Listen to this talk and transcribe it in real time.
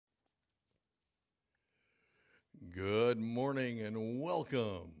Good morning and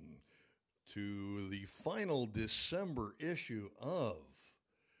welcome to the final December issue of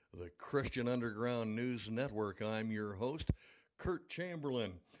the Christian Underground News Network. I'm your host, Kurt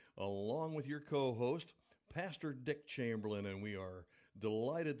Chamberlain, along with your co-host, Pastor Dick Chamberlain, and we are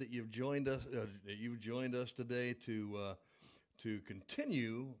delighted that you've joined us today to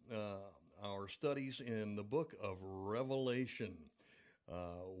continue our studies in the book of Revelation.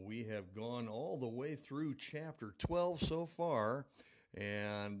 We have gone all the way through chapter 12 so far,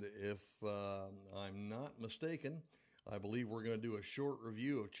 and if I'm not mistaken, I believe we're going to do a short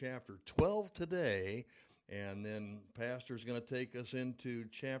review of chapter 12 today, and then Pastor's going to take us into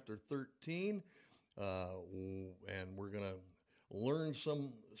chapter 13, and we're going to learn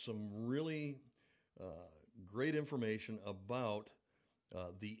some really great information about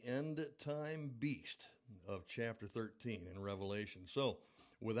the end-time beast of chapter 13 in Revelation. So,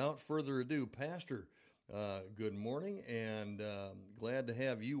 without further ado, Pastor, good morning, and glad to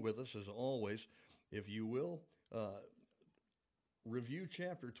have you with us as always. If you will, review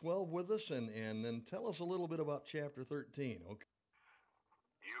chapter 12 with us, and then tell us a little bit about chapter 13. Okay.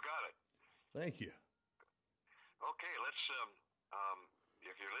 You got it. Thank you. Okay, let's,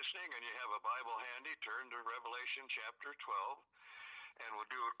 if you're listening and you have a Bible handy, turn to Revelation chapter 12. And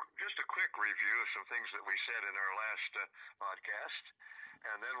we'll do just a quick review of some things that we said in our last podcast.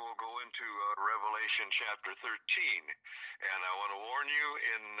 And then we'll go into Revelation chapter 13. And I want to warn you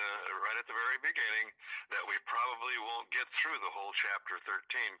right at the very beginning that we probably won't get through the whole chapter 13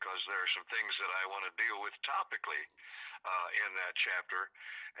 because there are some things that I want to deal with topically in that chapter.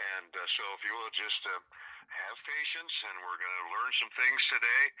 And so if you will just have patience, and we're going to learn some things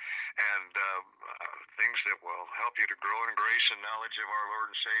today, and things that will help you to grow in grace and knowledge of our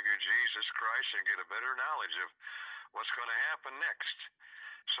Lord and Savior Jesus Christ and get a better knowledge of what's going to happen next.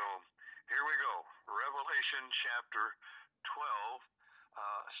 So here we go. Revelation chapter 12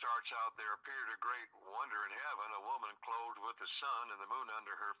 starts out, there appeared a great wonder in heaven, a woman clothed with the sun and the moon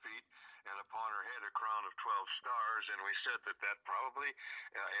under her feet, and upon her head a crown of 12 stars. And we said that probably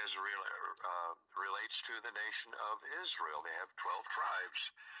relates to the nation of Israel. They have 12 tribes.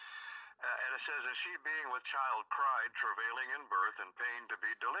 And it says, and she being with child cried, travailing in birth and pain to be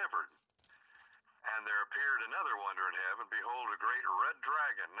delivered. And there appeared another wonder in heaven, behold, a great red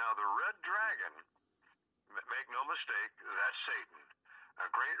dragon. Now the red dragon, make no mistake, that's Satan. A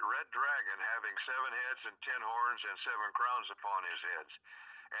great red dragon having 7 heads and 10 horns and 7 crowns upon his heads.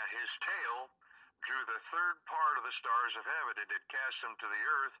 And his tail drew the third part of the stars of heaven, and did cast them to the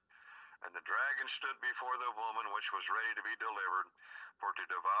earth. And the dragon stood before the woman which was ready to be delivered, for to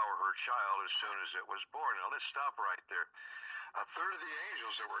devour her child as soon as it was born. Now let's stop right there. A third of the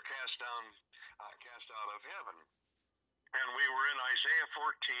angels that were cast out of heaven. And we were in Isaiah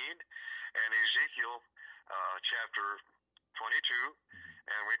 14 and Ezekiel chapter 22,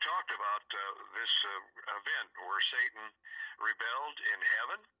 and we talked about this event where Satan rebelled in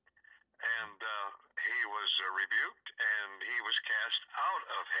heaven, and he was rebuked, and he was cast out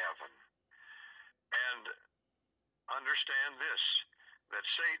of heaven. And understand this, that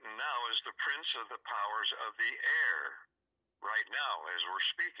Satan now is the prince of the powers of the air, right now as we're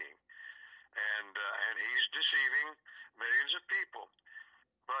speaking. And he's deceiving millions of people.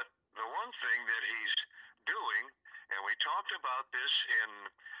 But the one thing that he's doing, and we talked about this in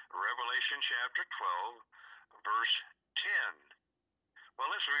Revelation chapter 12, verse 10. Well,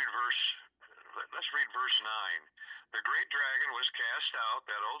 let's read verse 9. The great dragon was cast out,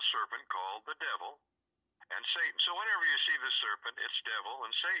 that old serpent called the devil and Satan. So whenever you see the serpent, it's devil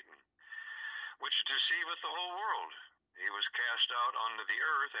and Satan, which deceiveth the whole world. He was cast out onto the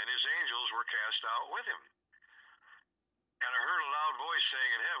earth, and his angels were cast out with him. And I heard a loud voice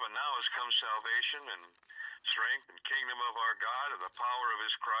saying in heaven, now is come salvation and strength and kingdom of our God and the power of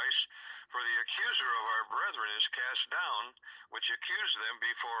his Christ. For the accuser of our brethren is cast down, which accused them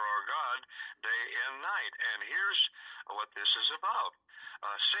before our God day and night. And here's what this is about.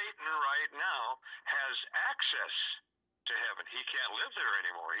 Satan right now has access to heaven. He can't live there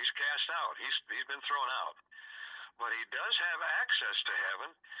anymore. He's cast out. He's been thrown out. But he does have access to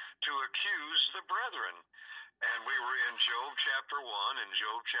heaven to accuse the brethren. And we were in Job chapter 1 and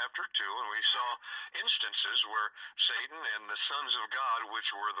Job chapter 2, and we saw instances where Satan and the sons of God, which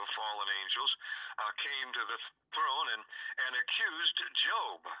were the fallen angels, came to the throne and accused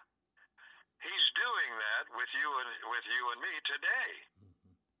Job. He's doing that with you and me today,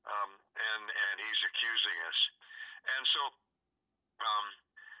 and he's accusing us. And so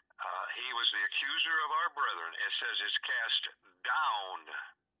he was the accuser of our brethren. It says it's cast down.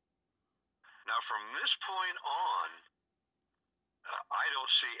 Now, from this point on, I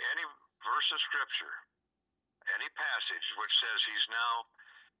don't see any verse of Scripture, any passage which says he's now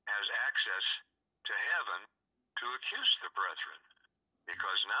has access to heaven to accuse the brethren,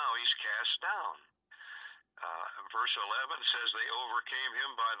 because now he's cast down. Verse 11 says they overcame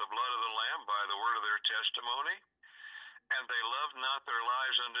him by the blood of the Lamb, by the word of their testimony, and they loved not their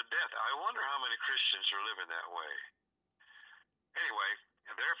lives unto death. I wonder how many Christians are living that way. Anyway,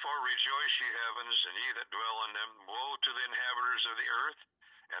 therefore rejoice, ye heavens, and ye that dwell in them. Woe to the inhabitants of the earth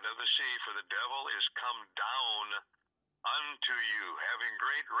and of the sea, for the devil is come down unto you, having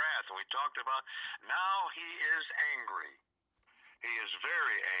great wrath. And we talked about, now he is angry. He is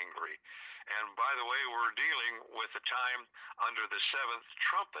very angry. And by the way, we're dealing with a time under the seventh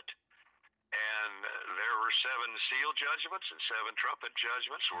trumpet. And there were 7 seal judgments and 7 trumpet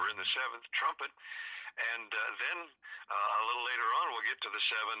judgments. We're in the 7th trumpet. And then a little later on, we'll get to the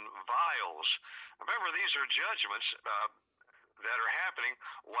 7 vials. Remember, these are judgments that are happening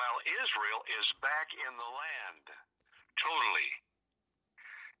while Israel is back in the land, totally.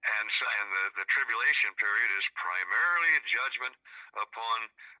 And the tribulation period is primarily a judgment upon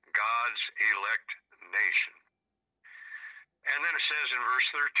God's elect nation. And then it says in verse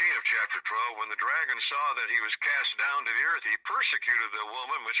 13 of chapter 12, when the dragon saw that he was cast down to the earth, he persecuted the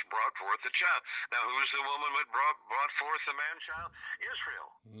woman which brought forth the child. Now, who's the woman that brought forth the man-child? Israel.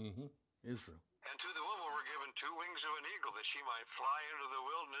 Mm-hmm. Israel. And to the woman were given 2 wings of an eagle, that she might fly into the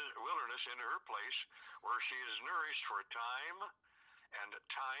wilderness, into her place, where she is nourished for a time, and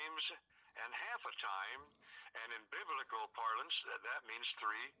times, and half a time. And in biblical parlance, that means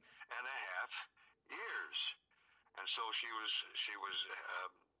 3.5 years. And so she was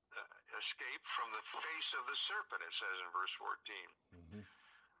escaped from the face of the serpent, it says in verse 14. Mm-hmm.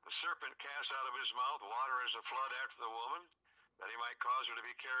 The serpent cast out of his mouth water as a flood after the woman, that he might cause her to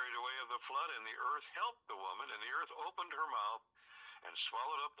be carried away of the flood. And the earth helped the woman, and the earth opened her mouth and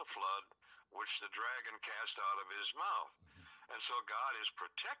swallowed up the flood which the dragon cast out of his mouth. And so God is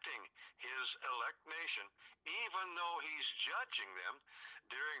protecting his elect nation, even though he's judging them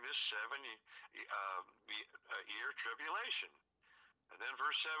during this 7-year tribulation. And then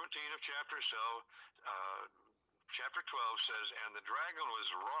verse 17 of chapter 12 says, and the dragon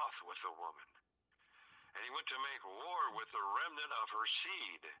was wroth with the woman, and he went to make war with the remnant of her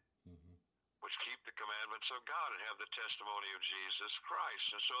seed, which keep the commandments of God and have the testimony of Jesus Christ.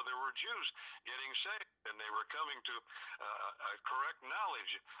 And so there were Jews getting saved, and they were coming to a correct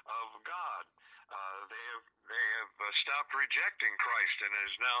knowledge of God. They have stopped rejecting Christ and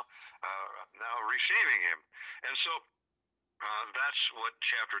is now receiving him. And so that's what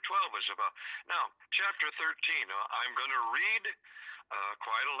chapter 12 is about. Now, chapter 13, I'm going to read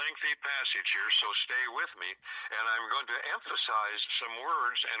quite a lengthy passage here, so stay with me, and I'm going to emphasize some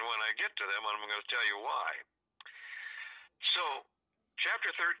words, and when I get to them, I'm going to tell you why. So,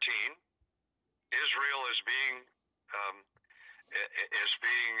 chapter 13, Israel is being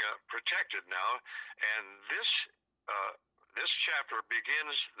protected now, and this chapter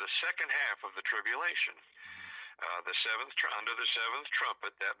begins the second half of the tribulation. Under the 7th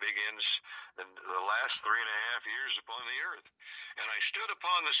trumpet, that begins the last 3.5 years upon the earth. And I stood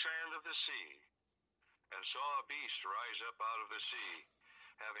upon the sand of the sea, and saw a beast rise up out of the sea,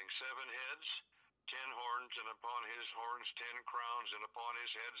 having 7 heads, 10 horns, and upon his horns 10 crowns, and upon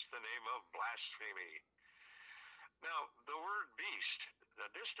his heads the name of blasphemy. Now, the word beast,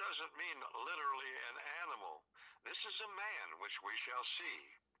 this doesn't mean literally an animal. This is a man which we shall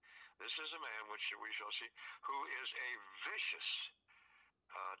see. This is a man which we shall see, who is a vicious,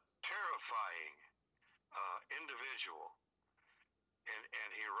 terrifying individual. And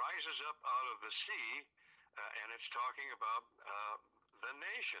he rises up out of the sea, and it's talking about the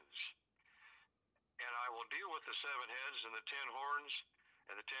nations. And I will deal with the 7 heads and the 10 horns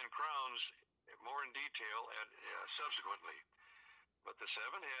and the 10 crowns more in detail subsequently. But the 7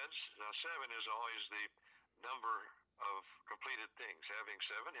 heads, now 7 is always the number of completed things, having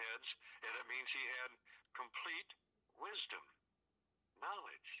 7 heads, and it means he had complete wisdom,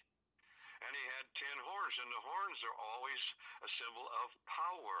 knowledge. And he had 10 horns, and the horns are always a symbol of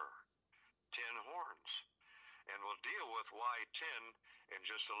power. 10 horns. And we'll deal with why 10 in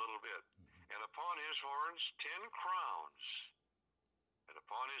just a little bit. And upon his horns 10 crowns, and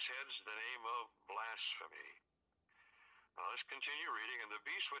upon his heads the name of blasphemy. Now let's continue reading. And the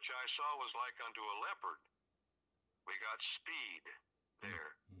beast which I saw was like unto a leopard. We got speed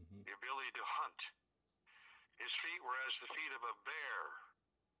there, the ability to hunt. His feet were as the feet of a bear.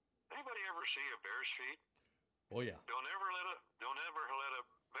 Anybody ever see a bear's feet? Oh yeah. Don't ever let a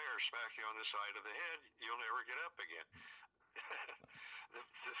bear smack you on the side of the head. You'll never get up again.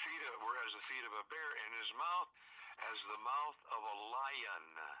 The feet were as the feet of a bear, and his mouth as the mouth of a lion.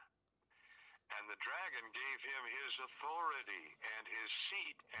 And And the dragon gave him his authority and his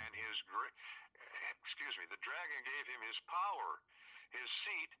seat and the dragon gave him his power, his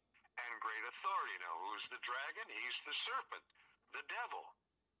seat, and great authority. Now, who's the dragon? He's the serpent, the devil.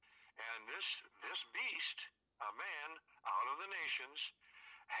 And this beast, a man out of the nations,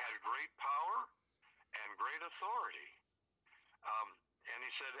 had great power and great authority. And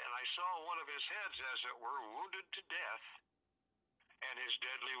he said, and I saw one of his heads, as it were, wounded to death, and his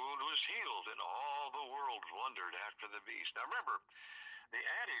deadly wound was healed, and all the world wondered after the beast. Now remember, the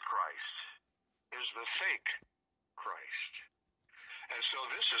Antichrist is the fake Christ. And so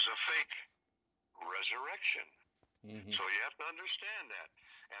this is a fake resurrection. Mm-hmm. So you have to understand that.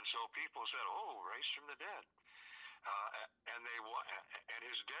 And so people said, oh, raised from the dead. And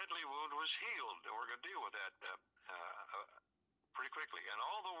his deadly wound was healed. And we're going to deal with that pretty quickly. And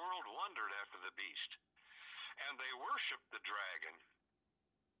all the world wondered after the beast. And they worshiped the dragon,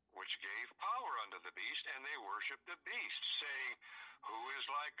 which gave power unto the beast, and they worshiped the beast, saying, who is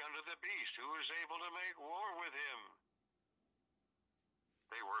like unto the beast? Who is able to make war with him?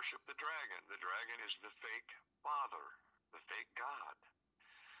 They worship the dragon. The dragon is the fake father, the fake God.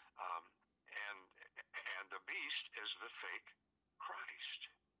 And the beast is the fake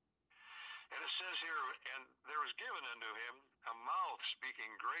Christ. And it says here, and there was given unto him a mouth speaking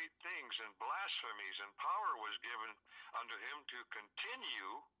great things and blasphemies, and power was given unto him to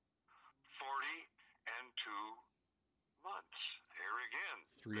continue 42 months. Here again,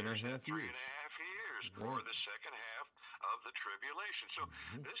 3.5 years. 3.5 years for the second half of the tribulation. So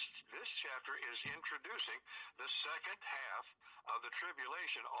this chapter is introducing the second half of the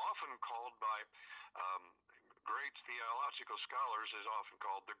tribulation, often called by great theological scholars, is often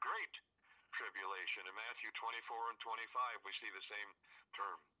called the Great Tribulation. In Matthew 24 and 25, we see the same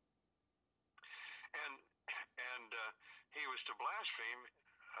term. And he was to blaspheme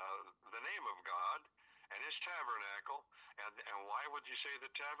the name of God and his tabernacle. And why would you say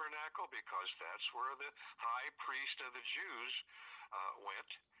the tabernacle? Because that's where the high priest of the Jews went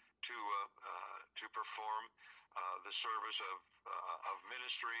to perform the service of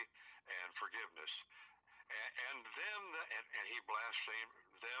ministry and forgiveness. And he blasphemed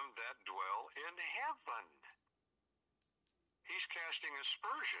them that dwell in heaven. He's casting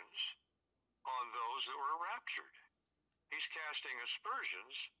aspersions on those who are raptured. He's casting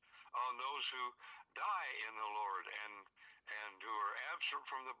aspersions on those who die in the Lord and who are absent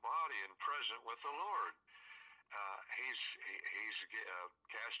from the body and present with the Lord. He's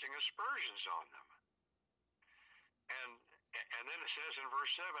casting aspersions on them. And then it says in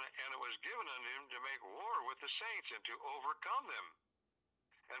verse 7, and it was given unto him to make war with the saints and to overcome them.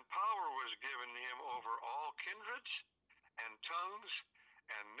 And power was given him over all kindreds and tongues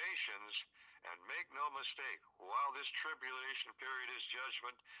and nations. And make no mistake, while this tribulation period is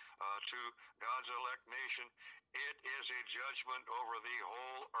judgment to God's elect nation, it is a judgment over the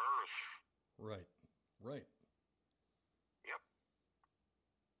whole earth. Right. Yep.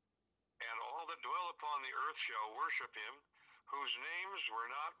 And all that dwell upon the earth shall worship him, whose names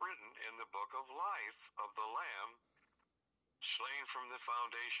were not written in the book of life of the Lamb, slain from the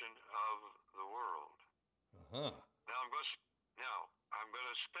foundation of the world. Now I'm going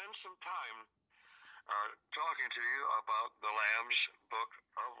to spend some time talking to you about the Lamb's Book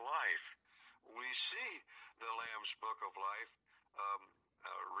of Life. We see the Lamb's Book of Life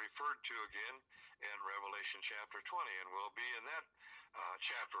referred to again in Revelation chapter 20, and we'll be in that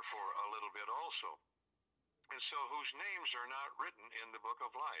chapter for a little bit also. And so whose names are not written in the Book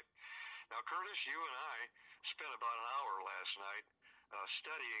of Life. Now, Curtis, you and I spent about an hour last night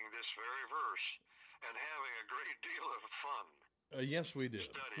studying this very verse and having a great deal of fun. Yes, we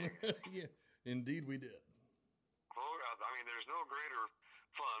did. Studying. Yeah, indeed we did. Well, I mean, there's no greater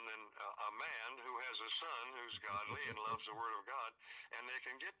fun than a man who has a son who's godly and loves the Word of God, and they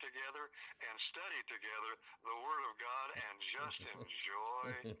can get together and study together the Word of God and just enjoy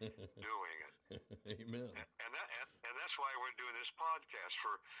doing it. Amen. And that's why we're doing this podcast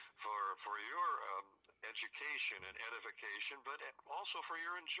for your education and edification, but also for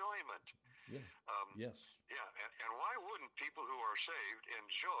your enjoyment. Yeah. Yes. Yeah, and why wouldn't people who are saved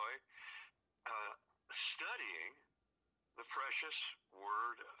enjoy studying the precious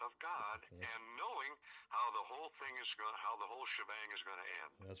Word of God and knowing how the whole thing is going, how the whole shebang is going to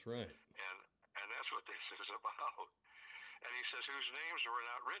end? That's right. And that's what this is about. And he says, whose names were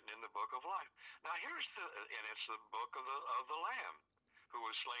not written in the book of life. Now and it's the book of the Lamb, who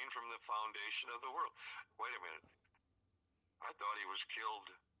was slain from the foundation of the world. Wait a minute. I thought he was killed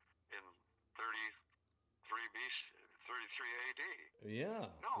in 33 AD. Yeah.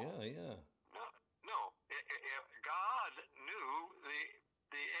 No. Yeah. No. God knew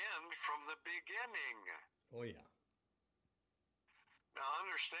the end from the beginning. Oh, yeah. Now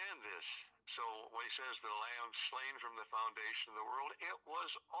understand this. So when he says the Lamb slain from the foundation of the world, it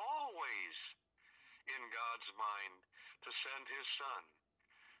was always in God's mind to send his Son.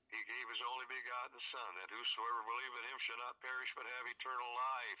 He gave his only begotten Son, that whosoever believe in him shall not perish but have eternal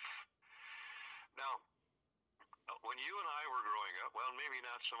life. Now, when you and I were growing up, well, maybe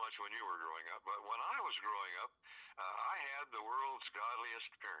not so much when you were growing up, but when I was growing up, I had the world's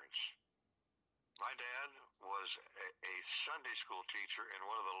godliest parents. My dad was a Sunday school teacher in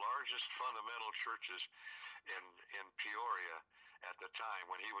one of the largest fundamental churches in Peoria at the time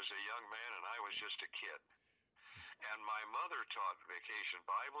when he was a young man and I was just a kid. And my mother taught vacation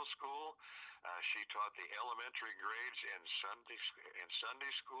Bible school. She taught the elementary grades in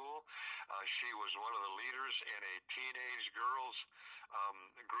Sunday school. She was one of the leaders in a teenage girls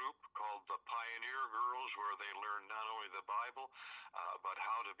group called the Pioneer Girls, where they learned not only the Bible, but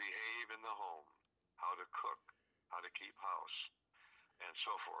how to behave in the home, how to cook, how to keep house, and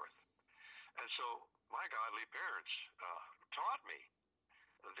so forth. And so my godly parents taught me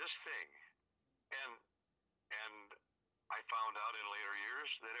this thing. And I found out in later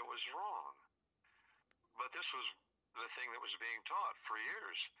years that it was wrong. But this was the thing that was being taught for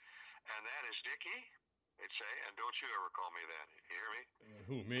years. And that is, Dickie, they'd say, and don't you ever call me that. You hear me?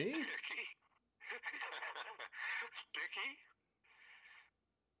 Who, me? Dickie. Dickie,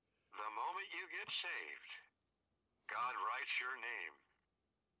 the moment you get saved, God writes your name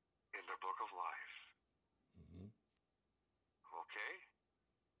in the book of life. Mm-hmm. Okay?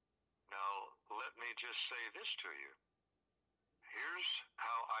 Now, let me just say this to you. Here's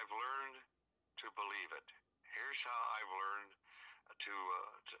how I've learned to believe it. Here's how I've learned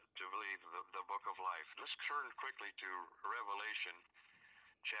to believe the book of life. Let's turn quickly to Revelation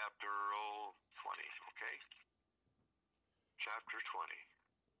chapter 20, okay? Chapter 20.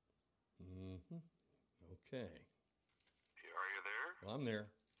 Mm-hmm. Okay. Are you there? Well, I'm there.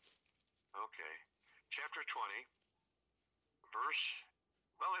 Okay. Chapter 20, verse...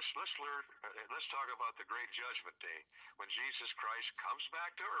 Well, let's talk about the great judgment day when Jesus Christ comes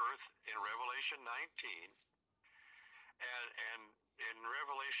back to earth in Revelation 19. And in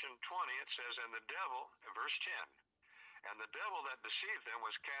Revelation 20 it says, and the devil, in verse 10, and the devil that deceived them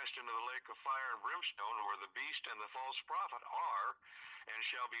was cast into the lake of fire and brimstone, where the beast and the false prophet are, and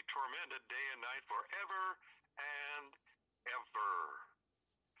shall be tormented day and night forever and ever.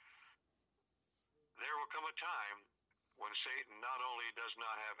 There will come a time when Satan not only does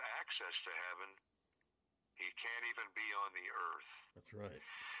not have access to heaven, he can't even be on the earth. That's right.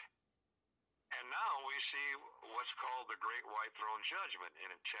 And now we see what's called the Great White Throne Judgment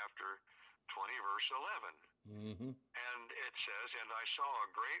in chapter 20, verse 11. Mm-hmm. And it says, and I saw a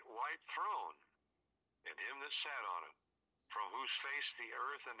great white throne, and him that sat on it, from whose face the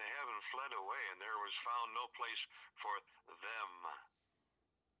earth and the heaven fled away, and there was found no place for them.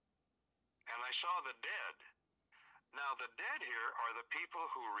 And I saw the dead. Now, the dead here are the people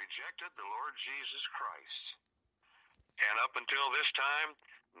who rejected the Lord Jesus Christ. And up until this time,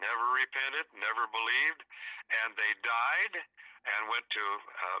 never repented, never believed, and they died and went to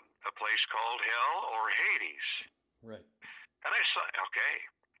a place called hell or Hades. Right. And I saw, okay,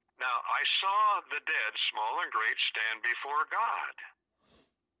 now I saw the dead, small and great, stand before God.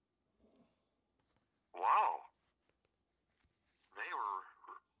 Wow.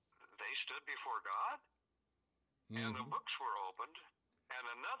 They stood before God? And the books were opened, and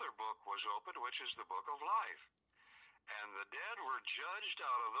another book was opened, which is the book of life. And the dead were judged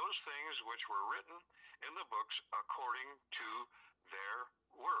out of those things which were written in the books according to their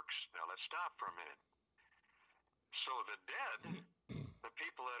works. Now let's stop for a minute. So the dead, the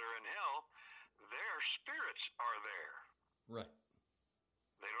people that are in hell, their spirits are there. Right.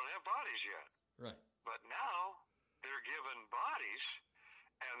 They don't have bodies yet. Right. But now they're given bodies,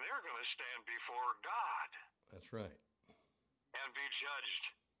 and they're going to stand before God. That's right. And be judged,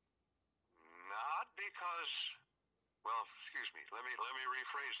 not because, well, excuse me, let me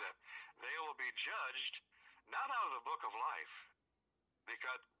rephrase that. They will be judged not out of the book of life,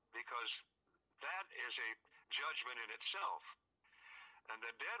 because that is a judgment in itself. And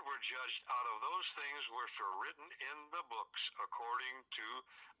the dead were judged out of those things which were written in the books according to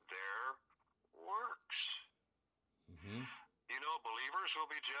their works. Mm-hmm. You know, believers will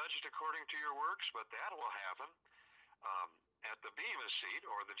be judged according to your works, but that will happen at the Bema seat,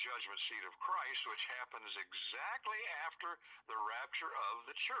 or the judgment seat of Christ, which happens exactly after the rapture of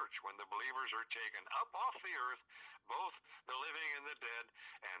the church, when the believers are taken up off the earth, both the living and the dead,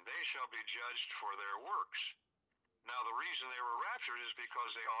 and they shall be judged for their works. Now, the reason they were raptured is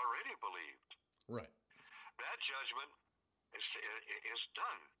because they already believed. Right. That judgment is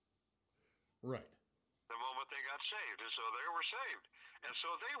done. Right. The moment they got saved, and so they were saved. And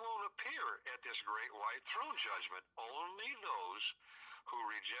so they won't appear at this great white throne judgment. Only those who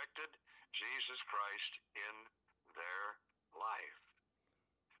rejected Jesus Christ in their life.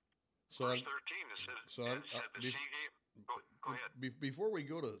 So Verse 13, it said the sea gave... Go ahead. Before we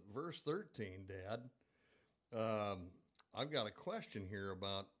go to verse 13, Dad, I've got a question here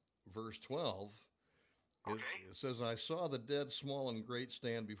about verse 12. Okay. It says, I saw the dead, small and great,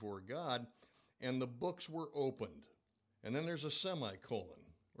 stand before God, and the books were opened. And then there's a semicolon,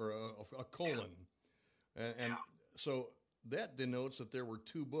 or a colon. And so that denotes that there were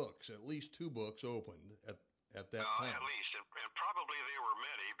two books, at least two books opened at that time. At least, and probably they were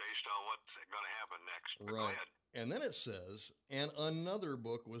many based on what's going to happen next. But right. Go ahead. And then it says, and another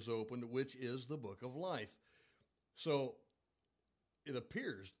book was opened, which is the book of life. So it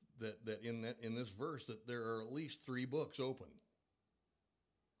appears that in this verse that there are at least three books open.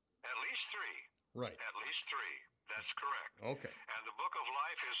 At least three. Right. At least three. That's correct. Okay. And the book of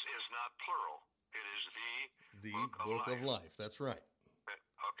life is not plural. It is the book of life. That's right.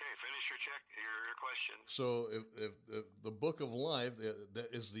 Okay, finish your question. So if the book of life,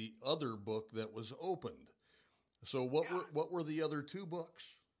 that is the other book that was opened. So what were the other two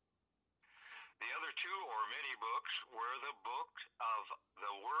books? The other two, or many books, were the book of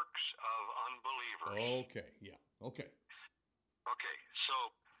the works of unbelievers. Okay, yeah, okay. Okay, so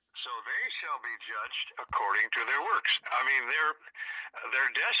they shall be judged according to their works. I mean, their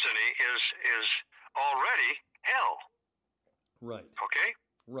destiny is already hell. Right. Okay?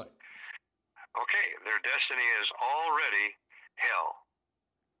 Right. Okay, their destiny is already hell.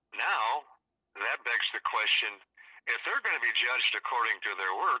 Now, that begs the question, if they're going to be judged according to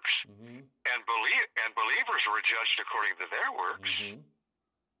their works, and believers were judged according to their works,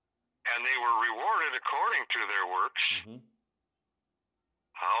 and they were rewarded according to their works,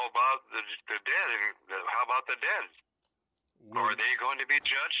 how about the dead? How about the dead? Are they going to be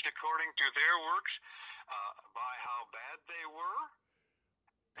judged according to their works by how bad they were?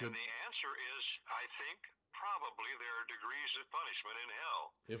 And the answer is, I think, probably there are degrees of punishment in hell.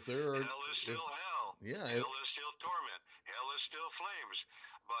 If there are, hell is still hell. Yeah. Hell is still torment. Hell is still flames.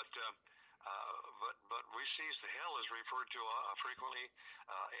 But we see the hell is referred to frequently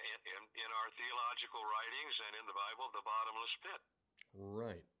in our theological writings and in the Bible, the bottomless pit.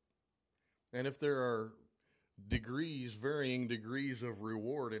 Right. And if there are varying degrees of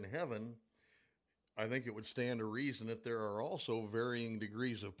reward in heaven, I think it would stand to reason that there are also varying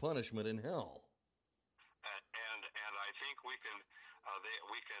degrees of punishment in hell. And I think we can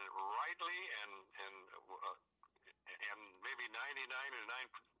rightly and maybe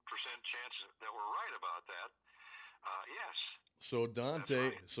 99.9% chance that we're right about that. Yes. So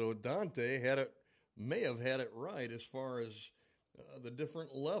Dante may have had it right as far as the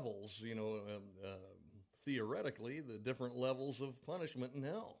different levels, theoretically, the different levels of punishment in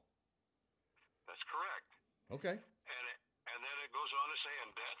hell. That's correct. Okay. And then it goes on to say,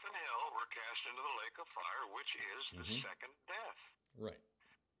 and death and hell were cast into the lake of fire, which is the second death. Right.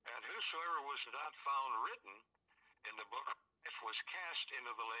 And whosoever was not found written in the book of life was cast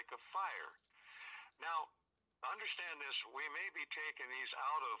into the lake of fire. Now, understand this, we may be taking these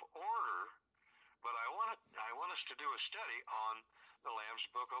out of order, but I want us to do a study on the Lamb's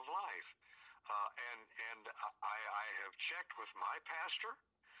Book of Life. And I have checked with my pastor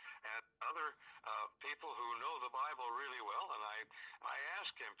and other people who know the Bible really well, and I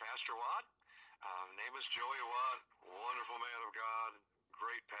asked him, Pastor Watt, name is Joey Watt, wonderful man of God,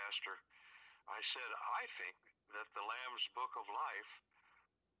 great pastor. I said, I think that the Lamb's Book of Life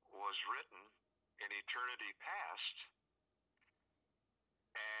was written in eternity past,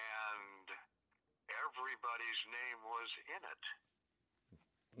 and everybody's name was in it.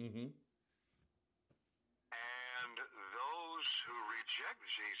 And those who reject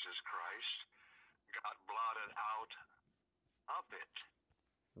Jesus Christ got blotted out of it.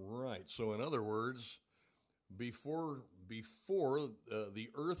 Right. So, in other words, before the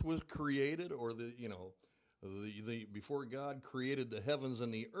earth was created, or before God created the heavens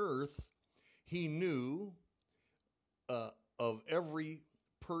and the earth, He knew of every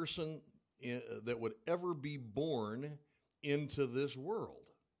person that would ever be born into this world.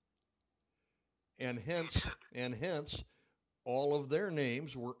 And hence, all of their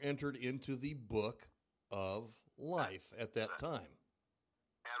names were entered into the book of life at that time.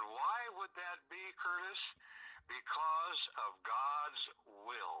 And why would that be, Curtis? Because of God's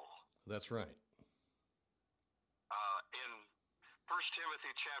will. That's right. In 1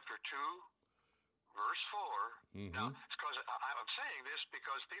 Timothy chapter 2, verse 4, now, because I'm saying this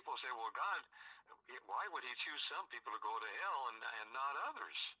because people say, well, God, why would He choose some people to go to hell and not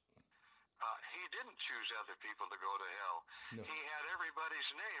others? He didn't choose other people to go to hell. No. He had everybody's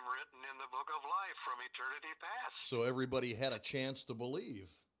name written in the book of life from eternity past. So everybody had a chance to believe.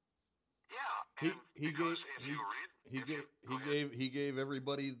 Yeah, and he gave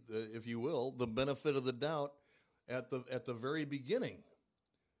everybody, if you will, the benefit of the doubt at the very beginning.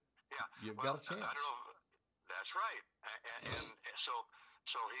 Yeah, You've got a chance. I don't know. That's right, and so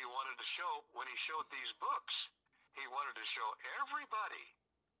he wanted to show, when he showed these books, he wanted to show everybody.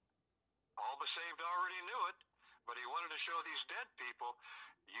 All the saved already knew it, but he wanted to show these dead people,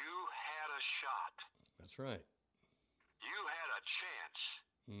 you had a shot. That's right. You had a chance.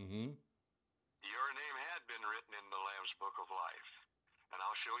 Mm-hmm. Your name had been written in the Lamb's Book of Life. And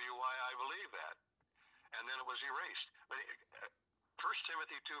I'll show you why I believe that. And then it was erased. But 1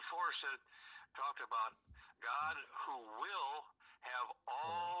 Timothy 2:4 talked about God who will have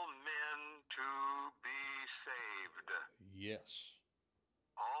all men to be saved. Yes.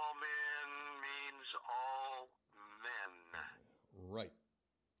 All men means all men. Right.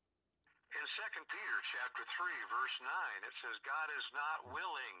 In 2 Peter chapter 3, verse 9, it says, God is not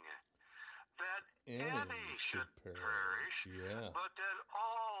willing that any should perish, but that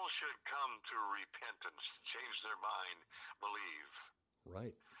all should come to repentance, change their mind, believe.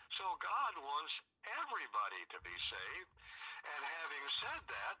 Right. So God wants everybody to be saved. And having said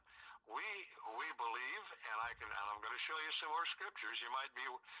that, we believe, and I'm going to show you some more scriptures. You might be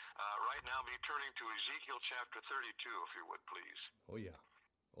right now be turning to Ezekiel chapter 32, if you would, please. Oh yeah.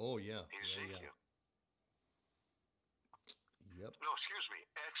 Oh yeah. Ezekiel. Yeah. Yep. No, excuse me.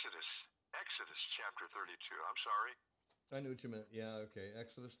 Exodus chapter 32. I'm sorry. I knew what you meant. Yeah. Okay.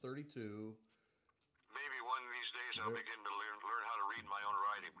 Exodus 32. Maybe one of these days I'll begin to learn how to read my own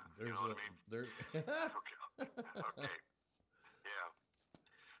writing. You know what I mean? Okay. Yeah.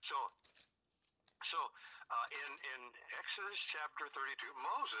 So in Exodus chapter 32,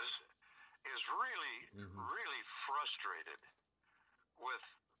 Moses is really frustrated with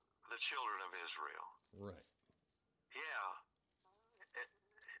the children of Israel. Right. Yeah.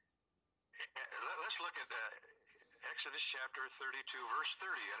 Let's look at Exodus chapter 32, verse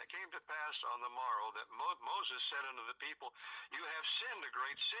 30. And it came to pass on the morrow that Moses said unto the people, you have sinned a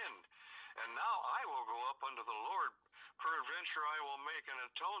great sin. And now I will go up unto the Lord. Peradventure I will make an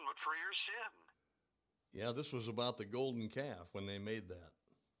atonement for your sin. Yeah, this was about the golden calf when they made that,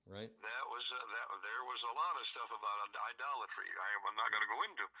 right? There was a lot of stuff about idolatry. I'm not going to go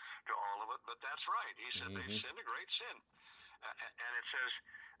into all of it, but that's right. He said they've sinned a great sin. And it says,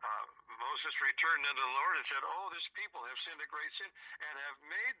 Moses returned unto the Lord and said, oh, this people have sinned a great sin and have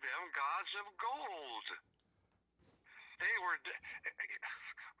made them gods of gold. They were...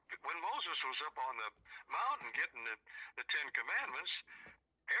 When Moses was up on the mountain getting the Ten Commandments,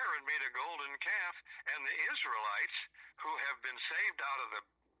 Aaron made a golden calf, and the Israelites, who have been saved out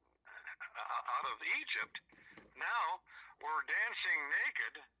of Egypt, now were dancing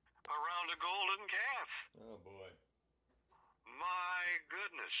naked around a golden calf. Oh boy! My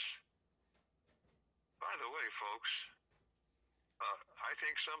goodness! By the way, folks, I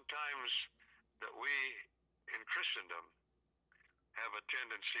think sometimes that we in Christendom have a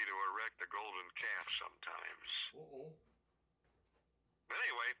tendency to erect the golden calf sometimes. But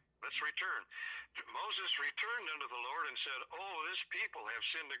anyway, let's return. Moses returned unto the Lord and said, oh, this people have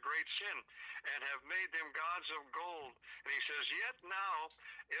sinned a great sin and have made them gods of gold. And he says, yet now,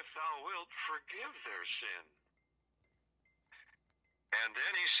 if thou wilt, forgive their sin. And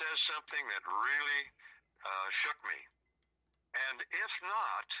then he says something that really shook me. And if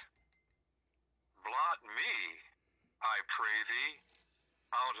not, blot me, I pray thee,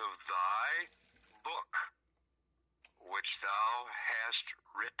 out of thy book, which thou hast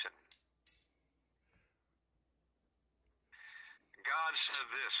written. God said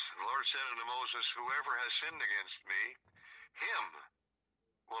this, the Lord said unto Moses, whoever has sinned against me, him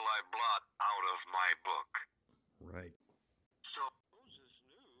will I blot out of my book. Right. So Moses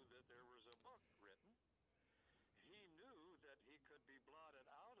knew that there was a book written. He knew that he could be blotted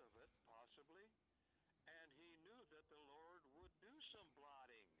out of it, possibly. And he knew that the Lord would do some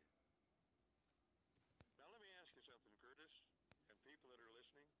blotting. Now let me ask you something, Curtis, and people that are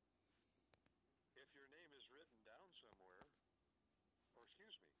listening. If your name is written down somewhere, or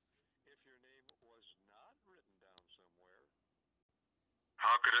excuse me, if your name was not written down somewhere,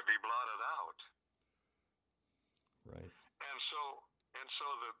 how could it be blotted out? Right. And so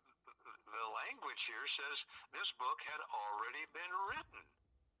the language here says this book had already been written.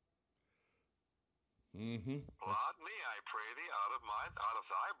 Blot me, I pray thee, out of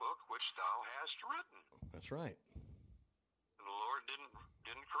thy book which thou hast written. That's right. And the Lord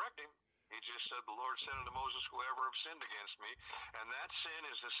didn't correct him. He just said, the Lord said unto Moses, whoever have sinned against me, and that sin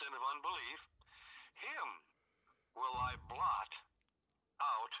is the sin of unbelief, him will I blot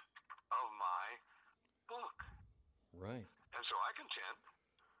out of my book. Right. And so I contend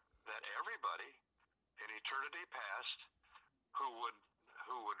that everybody in eternity past who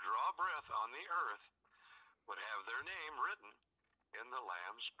would draw breath on the earth would have their name written in the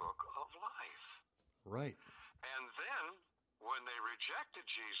Lamb's book of life. Right. And then, when they rejected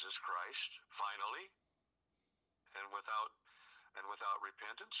Jesus Christ, finally, and without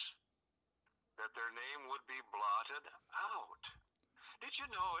repentance, that their name would be blotted out. Did you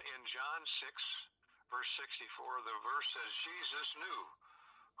know in John 6, verse 64, the verse says, Jesus knew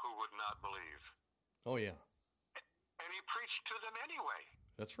who would not believe. Oh, yeah. And he preached to them anyway.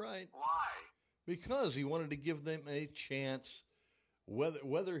 That's right. Why? Because he wanted to give them a chance,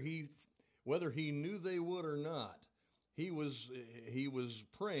 whether he knew they would or not. He was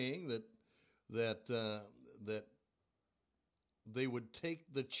praying that they would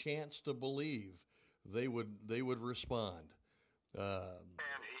take the chance to believe. They would respond. And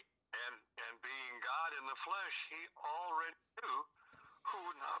being God in the flesh, he already knew who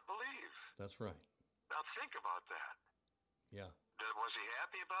would not believe. That's right. Now think about that. Yeah. Was he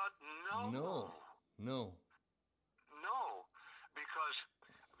happy about it? No.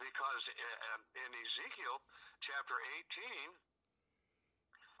 Because in Ezekiel chapter 18,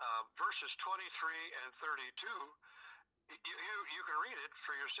 verses 23 and 32, you can read it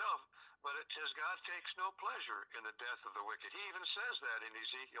for yourself, but it says God takes no pleasure in the death of the wicked. He even says that in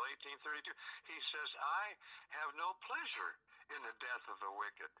Ezekiel 18:32. He says, I have no pleasure in the death of the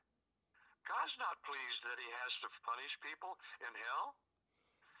wicked. God's not pleased that he has to punish people in hell.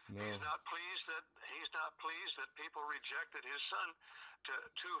 No. He's not pleased that people rejected his son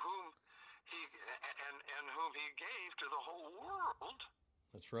to whom whom he gave to the whole world.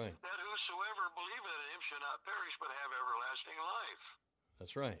 That's right. That whosoever believeth in him should not perish but have everlasting life.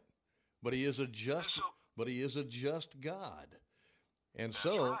 That's right. But he is a just God. And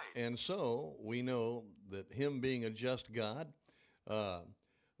so we know that him being a just God,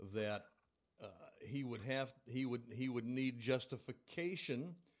 that he would need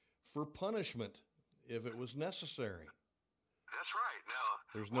justification for punishment if it was necessary. That's right. Now,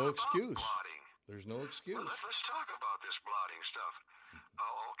 there's no excuse. Blotting? There's no excuse. Well, let's talk about this blotting stuff.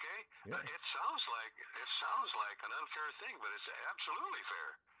 Okay. Yeah. It sounds like an unfair thing, but it's absolutely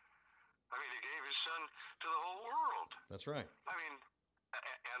fair. I mean, he gave his son to the whole world. That's right. I mean,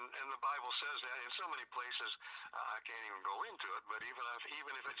 and the Bible says that in so many places. I can't even go into it, but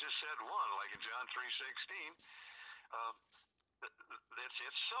even if it just said one, like in John 3:16,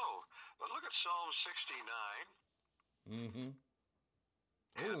 it's so. But look at Psalm 69. Mm-hmm.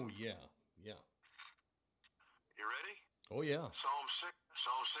 Oh yeah. You ready? Oh yeah. Psalm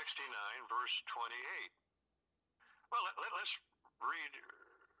 69, verse 28. Well, let's read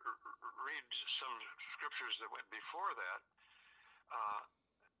some scriptures that went before that.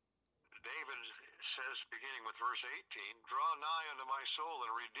 David says, beginning with verse 18, draw nigh unto my soul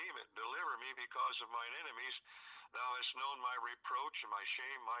and redeem it. Deliver me because of mine enemies. Thou hast known my reproach and my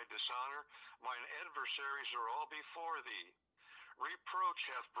shame, my dishonor. Mine adversaries are all before thee. Reproach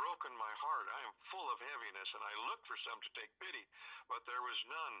hath broken my heart. I am full of heaviness, and I looked for some to take pity, but there was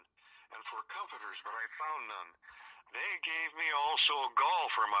none, and for comforters, but I found none. They gave me also gall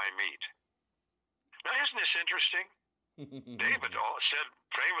for my meat. Now, isn't this interesting? David said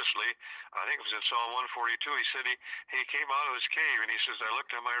famously, I think it was in Psalm 142, he said he came out of his cave, and he says, I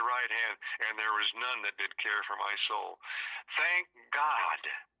looked on my right hand, and there was none that did care for my soul. Thank God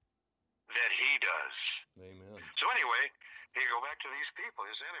that he does. Amen. So anyway, he go back to these people,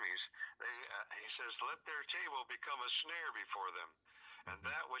 his enemies. He says, let their table become a snare before them, and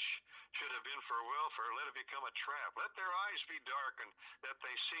that which should have been for welfare, let it become a trap. Let their eyes be darkened, that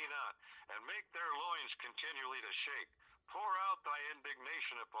they see not, and make their loins continually to shake. Pour out thy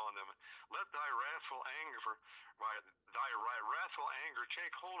indignation upon them. Let thy wrathful anger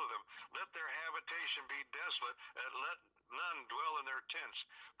take hold of them. Let their habitation be desolate, and let none dwell in their tents.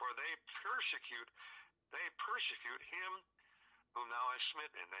 For they persecute him whom thou hast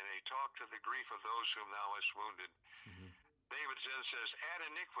smitten, and they talk to the grief of those whom thou hast wounded. Mm-hmm. David then says, add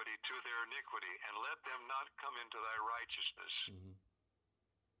iniquity to their iniquity, and let them not come into thy righteousness. Mm-hmm.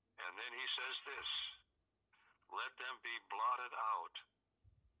 And then he says this, let them be blotted out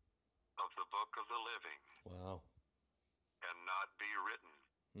of the book of the living. Wow. And not be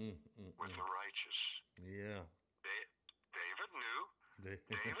written with the righteous. Yeah. David knew.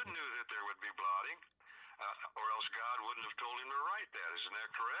 David knew that there would be blotting, or else God wouldn't have told him to write that. Isn't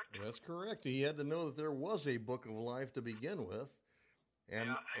that correct? That's correct. He had to know that there was a book of life to begin with, And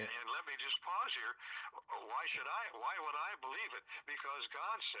let me just pause here. Why would I believe it? Because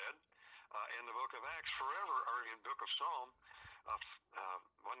God said in the book of Acts forever, or in the book of Psalm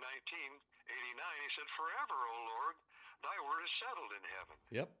 119:89, he said, "Forever, O Lord, thy word is settled in heaven."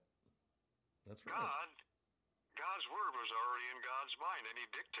 Yep. That's right. God's word was already in God's mind, and he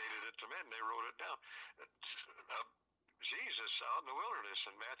dictated it to men. They wrote it down. Jesus out in the wilderness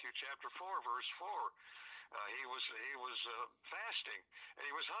in Matthew chapter 4, verse 4, he was fasting, and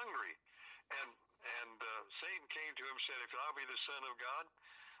he was hungry. And Satan came to him and said, "If thou be the Son of God,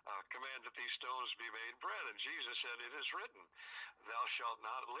 command that these stones be made bread." And Jesus said, "It is written, thou shalt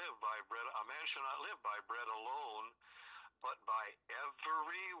not live by bread. A man shall not live by bread alone, but by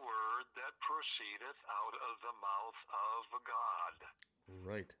every word that proceedeth out of the mouth of God."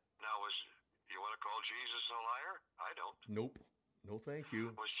 Right. Now, you want to call Jesus a liar? I don't. Nope. No, thank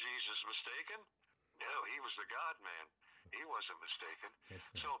you. Was Jesus mistaken? No, he was the God-man. He wasn't mistaken. That's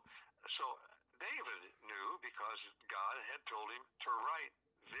right. So David knew, because God had told him to write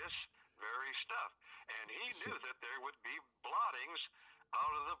this very stuff. And he knew that there would be blottings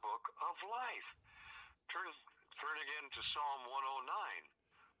out of the book of life. Turn again to Psalm 109.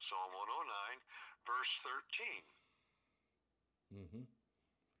 Psalm 109, verse 13. Mm-hmm.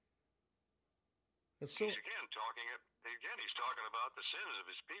 He's he's talking about the sins of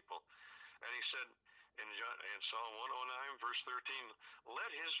his people. And he said in Psalm 109, verse 13,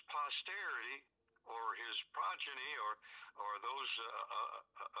 "Let his posterity, or his progeny, or those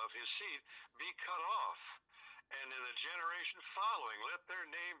of his seed, be cut off. And in the generation following, let their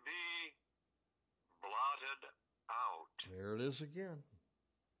name be blotted out." There it is again.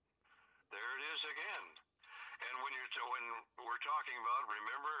 There it is again. And when we're talking about,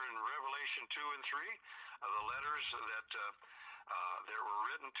 remember in Revelation 2 and 3, the letters that were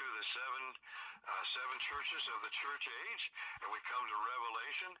written to the seven churches of the church age, and we come to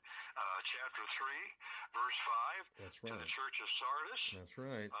Revelation chapter 3, verse 5. That's right. To the church of Sardis. That's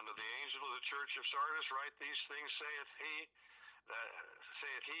right. Unto the angel of the church of Sardis write these things, saith he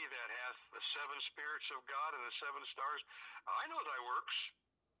that hath the seven spirits of God and the seven stars. I know thy works.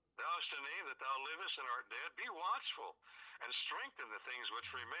 Thou hast a name that thou livest and art dead. Be watchful and strengthen the things which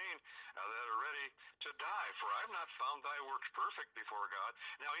remain that are ready to die. For I have not found thy works perfect before God.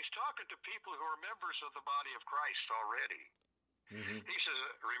 Now he's talking to people who are members of the body of Christ already. Mm-hmm. He says,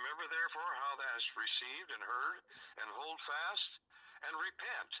 "Remember therefore how thou hast received and heard, and hold fast and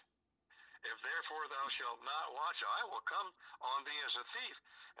repent. If therefore thou shalt not watch, I will come on thee as a thief,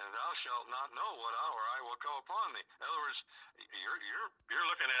 and thou shalt not know what hour I will come upon thee." In other words, you're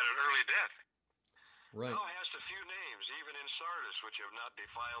looking at an early death. Right. Thou hast a few names, even in Sardis, which have not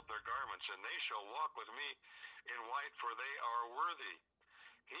defiled their garments, and they shall walk with me in white, for they are worthy.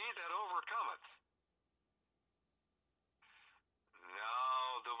 He that overcometh.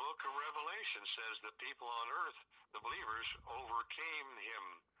 Now, the book of Revelation says that people on earth, the believers, overcame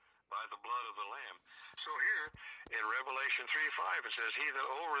him by the blood of the Lamb. So here, in Revelation 3:5, it says, "He that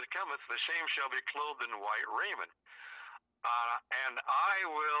overcometh, the same shall be clothed in white raiment. And I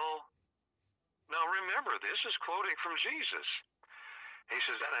will..." Now remember, this is quoting from Jesus. He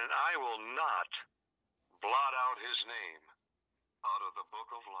says, "And I will not blot out his name out of the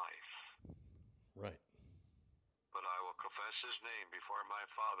book of life. Right. But I will confess his name before my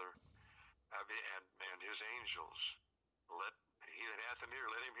Father and his angels. Let he that hath an ear,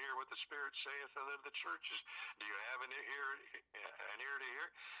 let him hear what the Spirit saith unto the churches." Do you have an ear to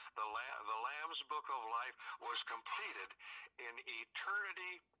hear? The Lamb's book of life was completed in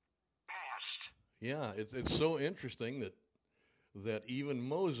eternity past. Yeah, it's so interesting that even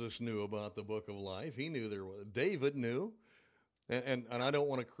Moses knew about the book of life. He knew there was. David knew. And I don't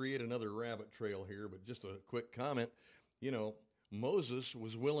want to create another rabbit trail here, but just a quick comment. You know, Moses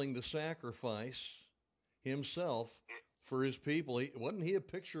was willing to sacrifice himself for his people. Wasn't he a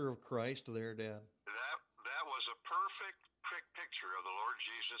picture of Christ there, Dad? That was a perfect picture of the Lord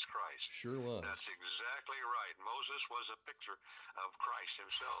Jesus Christ. Sure was. That's exactly right. Moses was a picture of Christ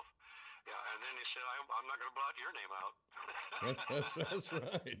himself. Yeah, and then he said, "I'm not going to blot your name out." That's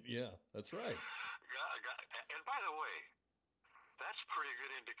right. Yeah, that's right. And by the way, that's a pretty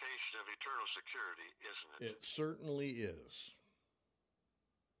good indication of eternal security, isn't it? It certainly is.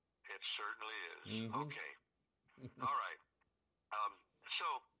 It certainly is. Mm-hmm. Okay. All right.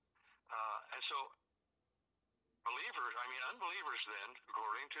 So unbelievers then,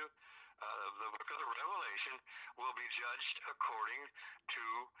 according to the book of the Revelation, will be judged according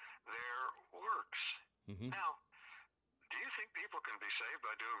to their works. Mm-hmm. Now, do you think people can be saved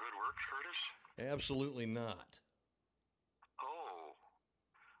by doing good works, Curtis? Absolutely not. Oh,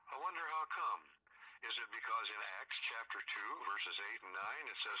 I wonder how come. Is it because in Acts chapter 2, verses 8 and 9,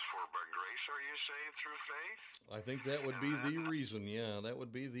 it says, "For by grace are you saved through faith"? I think that would And be that, the reason. Yeah, that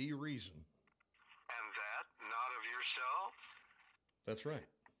would be the reason. and that not of yourself, That's right.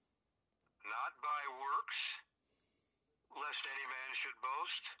 not by works, lest any man should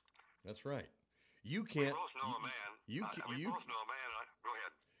boast? That's right. You We can't. both know a man. You We both know a man. Go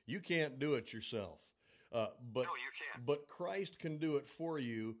ahead. you can't do it yourself. But No, you can't. but Christ can do it for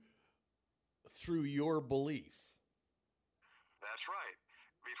you through your belief. That's right.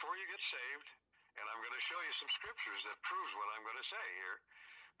 Before you get saved, and I'm going to show you some scriptures that proves what I'm going to say here.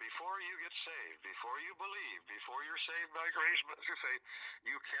 Before you get saved, before you believe, before you're saved by grace through faith,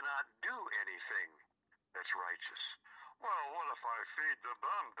 you cannot do anything that's righteous. Well, what if I feed the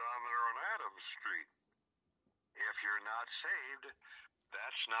bum down there on Adams Street? If you're not saved,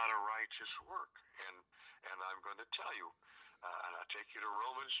 that's not a righteous work. And I'm going to tell you, and I'll take you to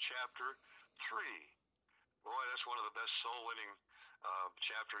Romans chapter 3. Boy, that's one of the best soul-winning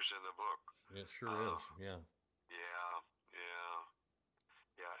chapters in the book. It sure is. Yeah. Yeah.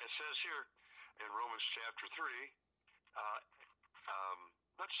 It says here in Romans chapter 3,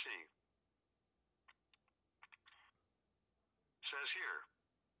 let's see. It says here,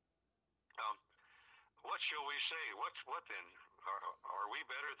 what shall we say? What then? Are we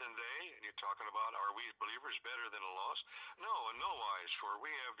better than they? And you're talking about, are we believers better than the lost? No, in no wise, for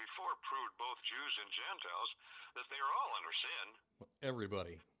we have before proved both Jews and Gentiles that they are all under sin.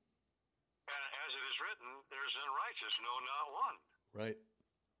 Everybody. And as it is written, there's unrighteous, no, not one. Right.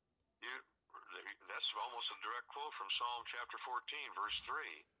 That's almost a direct quote from Psalm chapter 14, verse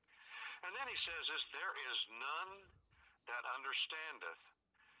 3. And then he says this, there is none that understandeth.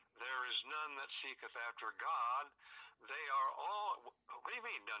 There is none that seeketh after God. They are all, what do you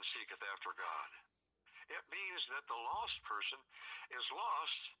mean, none seeketh after God? It means that the lost person is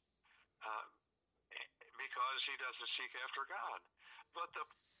lost because he doesn't seek after God. But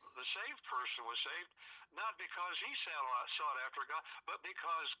the saved person was saved not because he sought after God, but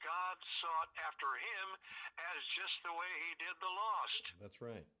because God sought after him as just the way he did the lost. That's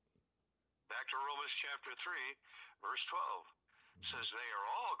right. Back to Romans chapter 3, verse 12. Says they are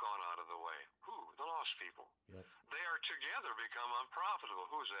all gone out of the way. Who? The lost people. Yep. They are together become unprofitable.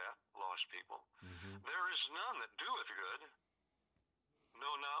 Who's that? Lost people. Mm-hmm. There is none that doeth good.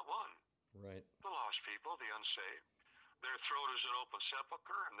 No, not one. Right. The lost people, the unsaved. Their throat is an open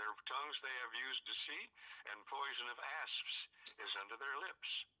sepulchre, and their tongues they have used deceit, and poison of asps is under their lips.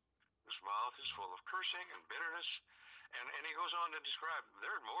 His mouth is full of cursing and bitterness. And he goes on to describe,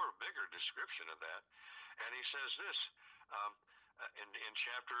 there's more bigger description of that. And he says this, in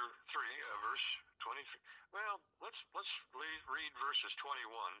chapter 3, verse 23. Well, let's read verses 21,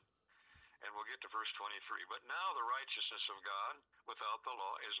 and we'll get to verse 23. But now the righteousness of God without the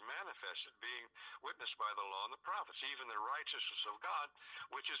law is manifested, being witnessed by the law and the prophets, even the righteousness of God,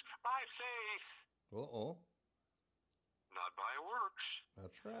 which is by faith. Uh-oh. Not by works.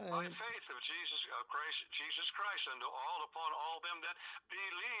 That's right. By faith of Jesus Christ unto all upon all them that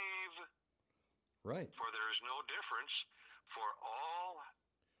believe. Right. For there is no difference, for all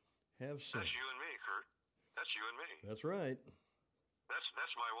have sinned. That's you and me, Kurt. That's you and me. That's right.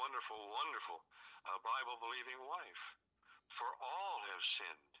 That's my wonderful Bible-believing wife. For all have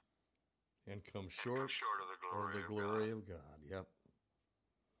sinned and come short of the glory of God. Yep.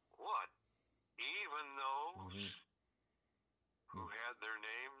 What? Even those who had their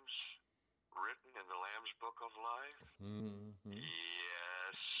names written in the Lamb's Book of Life? Mm-hmm.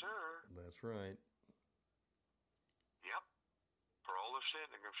 Yes, sir. That's right. Yep. For all have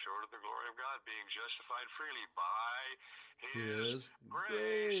sinned and come short of the glory of God, being justified freely by His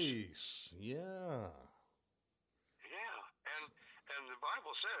grace. Yeah. Yeah. And the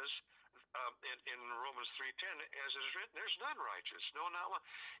Bible says in Romans 3:10, as it is written, there's none righteous, no, not one.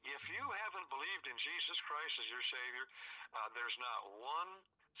 If you haven't believed in Jesus Christ as your Savior, there's not one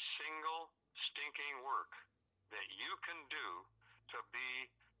single stinking work that you can do to be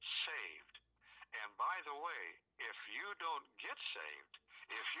saved. And by the way, if you don't get saved,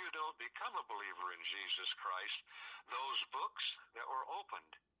 if you don't become a believer in Jesus Christ, those books that were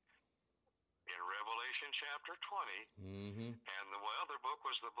opened in Revelation chapter 20, and the other book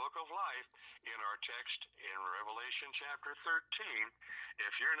was the book of life in our text in Revelation chapter 13,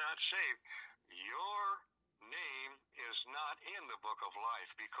 if you're not saved, your name is not in the book of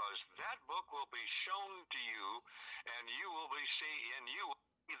life, because that book will be shown to you, and you will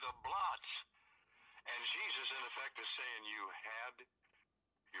be the blots. And Jesus, in effect, is saying you had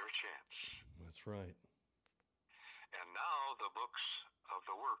your chance. That's right. And now the books of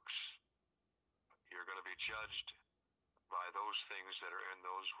the works, you're going to be judged by those things that are in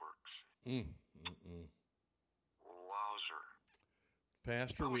those works. Wowzer.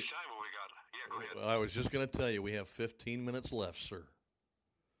 Pastor, How much time have we got? Yeah, go ahead. I was just going to tell you, we have 15 minutes left, sir. 15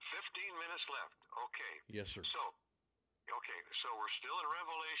 minutes left. Okay. Yes, sir. So we're still in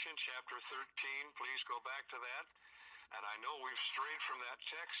Revelation chapter 13. Please go back to that. And I know we've strayed from that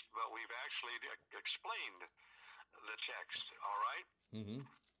text, but we've actually explained the text. All right? Mm-hmm.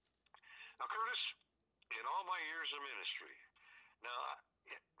 Now, Curtis, in all my years of ministry, now,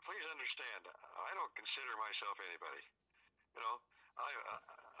 please understand, I don't consider myself anybody. You know,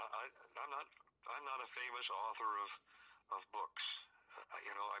 I'm not a famous author of books.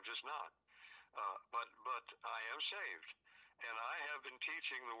 I'm just not. But I am saved, and I have been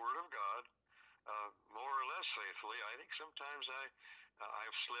teaching the Word of God more or less faithfully. I think sometimes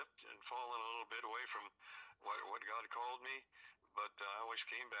I've slipped and fallen a little bit away from what God called me, but I always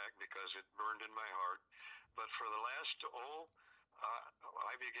came back because it burned in my heart. But for the last,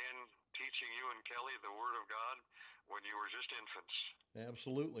 I began teaching you and Kelly the Word of God when you were just infants.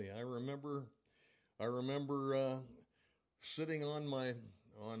 Absolutely. I remember sitting on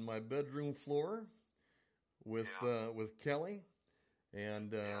my bedroom floor with Kelly,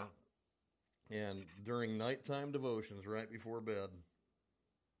 and during nighttime devotions right before bed.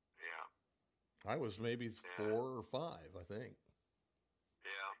 Yeah. I was maybe 4 or 5, I think.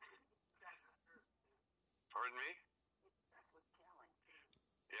 Yeah. Pardon me?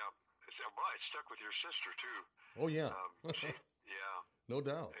 Yeah. Well, it stuck with your sister too. Oh yeah. Yeah. No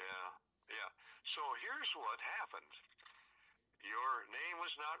doubt. Yeah. So here's what happened. Your name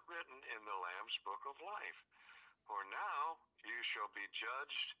was not written in the Lamb's Book of Life. For now you shall be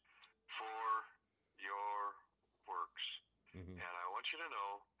judged for your works. Mm-hmm. And I want you to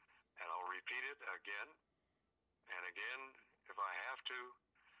know, and I'll repeat it again and again if I have to,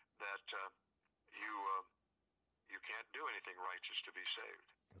 that you can't do anything righteous to be saved.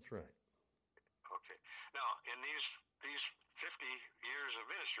 That's right. Okay. Now, in these 50 years of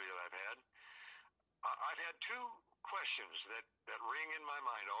ministry that I've had 2 questions that ring in my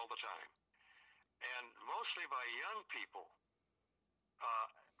mind all the time, and mostly by young people.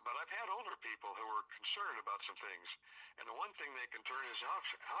 But I've had older people who are concerned about some things, and the one thing they can turn is,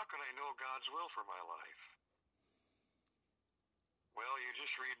 how can I know God's will for my life? Well, you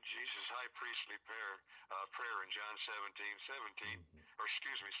just read Jesus' high priestly prayer in John 17, or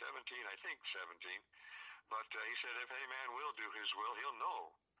excuse me, 17, I think 17. But he said, if any man will do his will, he'll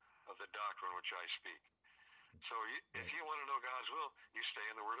know of the doctrine which I speak. So if you want to know God's will, you stay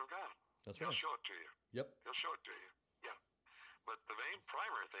in the Word of God. That's right. He'll show it to you. Yep. He'll show it to you. Yeah. But the main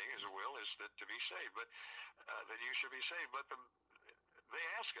primary thing is the will is that to be saved, but that you should be saved. But they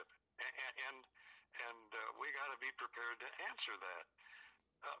ask it, and we got to be prepared to answer that.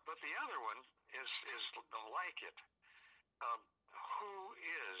 But the other one is like it. Who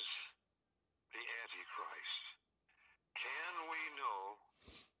is the Antichrist? Can we know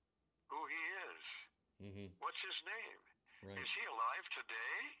who he is? Mm-hmm. What's his name? Right. Is he alive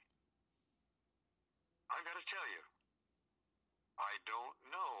today? I've got to tell you, I don't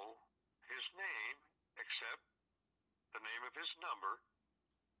know his name except the name of his number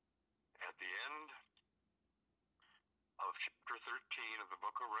at the end of chapter 13 of the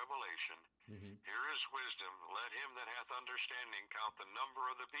book of Revelation. Mm-hmm. Here is wisdom. Let him that hath understanding count the number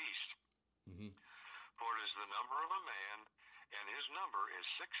of the beast. Mm-hmm. For it is the number of a man, and his number is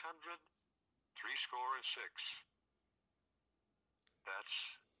 666. That's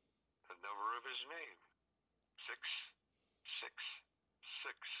the number of his name. 666.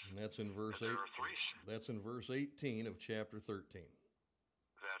 And that's in verse 8. That's in verse 18 of chapter 13.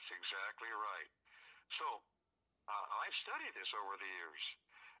 That's exactly right. So I've studied this over the years,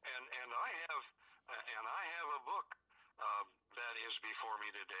 and I have a book that is before me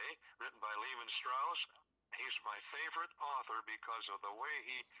today, written by Lehman Strauss. He's my favorite author because of the way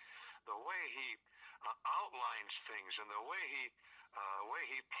he outlines things and the way he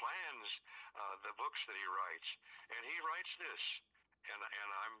plans the books that he writes. And he writes this, and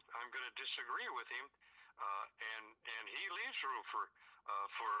I'm going to disagree with him, and he leaves room for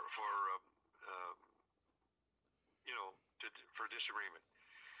disagreement.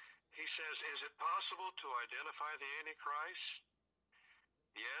 He says, is it possible to identify the Antichrist?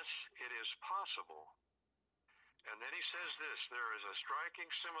 Yes, it is possible. And then he says this, there is a striking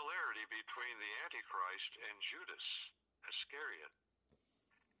similarity between the Antichrist and Judas Iscariot.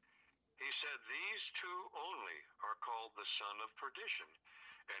 He said these 2 only are called the son of perdition.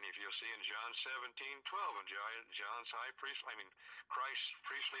 And if you'll see in John 17:12, in John's Christ's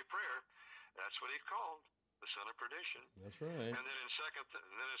priestly prayer, that's what he called the son of perdition. That's right. And then in Second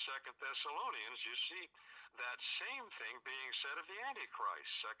Thessalonians, you see that same thing being said of the Antichrist.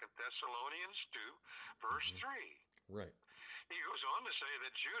 2 Thessalonians 2, verse 3. Right. He goes on to say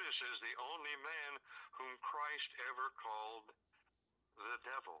that Judas is the only man whom Christ ever called the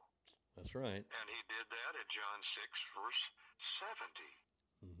devil. That's right. And he did that at John 6, verse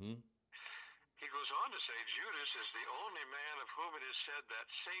 70. He goes on to say Judas is the only man of whom it is said that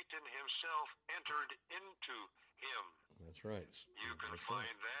Satan himself entered into him. That's right. You can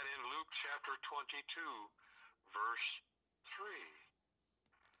find that in Luke chapter 22, verse 3.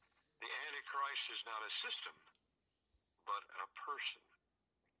 The Antichrist is not a system, but a person.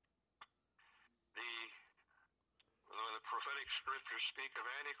 When the prophetic scriptures speak of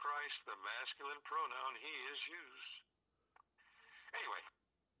Antichrist, the masculine pronoun he is used. Anyway,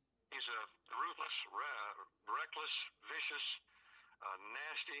 he's a ruthless, reckless, vicious,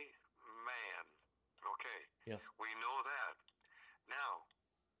 nasty man. Okay. Yeah. We know that. Now,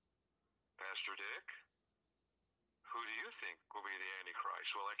 Pastor Dick, who do you think will be the Antichrist?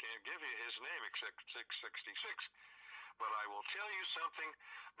 Well, I can't give you his name except 666. But I will tell you something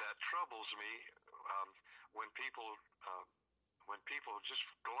that troubles me when people just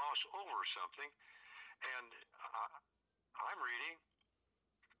gloss over something. And I'm reading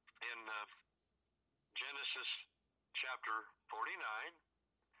in Genesis chapter 49.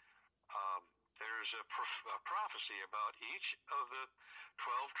 There's a prophecy about each of the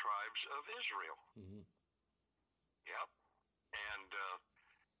 12 tribes of Israel. Yep. And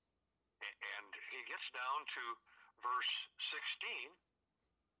he gets down to verse 16,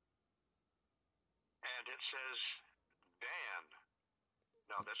 and it says Dan.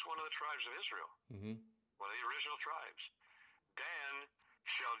 Now, that's one of the tribes of Israel. One of the original tribes. Dan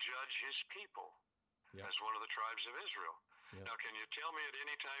shall judge his people. Yep. As one of the tribes of Israel. Yep. Now, can you tell me at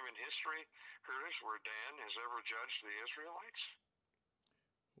any time in history, Curtis, where Dan has ever judged the Israelites?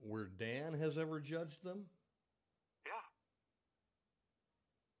 Where Dan has ever judged them? Yeah.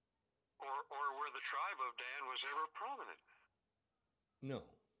 Or where the tribe of Dan was ever prominent? No.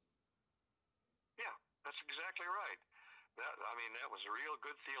 Yeah, that's exactly right. That was a real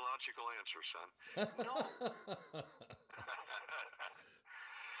good theological answer, son. No.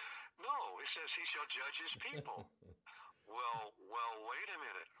 No, it says he shall judge his people. Well, wait a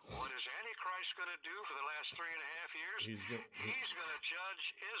minute. What is Antichrist going to do for the last 3.5 years? He's going to judge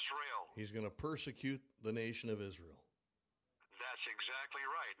Israel. He's going to persecute the nation of Israel. That's exactly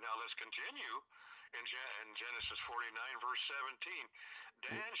right. Now let's continue in Genesis 49, verse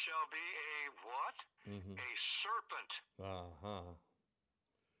 17. Dan shall be a what? A serpent.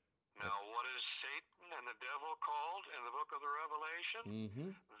 Now, what is Satan and the devil called in the book of the Revelation?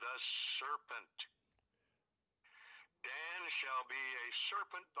 The serpent. Dan shall be a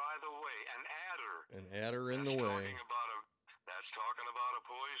serpent by the way, an adder. An adder in the way. That's talking about a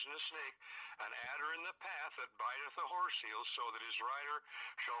poisonous snake, an adder in the path that biteth the horse heel, so that his rider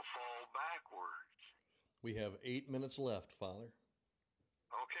shall fall backwards. We have 8 minutes left, Father.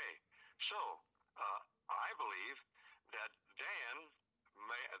 Okay, so I believe that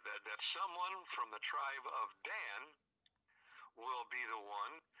that someone from the tribe of Dan will be the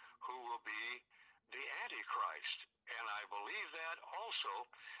one who will be the Antichrist. And I believe that also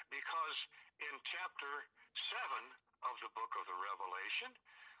because in chapter 7 of the book of the Revelation,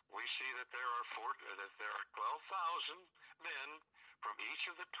 we see that there are 12,000 men from each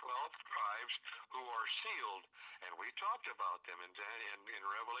of the 12 tribes who are sealed. And we talked about them in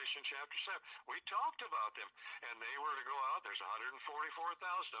Revelation chapter 7. We talked about them. And they were to go out. There's 144,000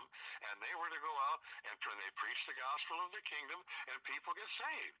 of them. And they were to go out and they preach the gospel of the kingdom and people get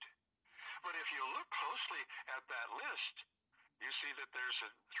saved. But if you look closely at that list, you see that there's a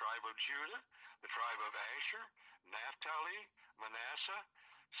tribe of Judah, the tribe of Asher, Naphtali, Manasseh,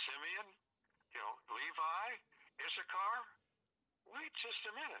 Simeon, Levi, Issachar. Wait just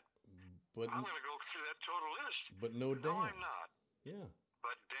a minute. I'm going to go through that total list. But no Dan. No, I'm not. Yeah.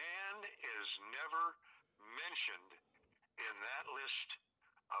 But Dan is never mentioned in that list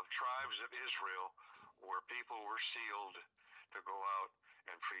of tribes of Israel where people were sealed to go out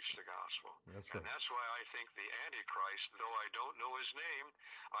and preach the gospel. That's right. And that's why I think the Antichrist, though I don't know his name,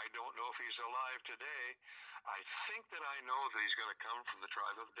 I don't know if he's alive today, I think that I know that he's going to come from the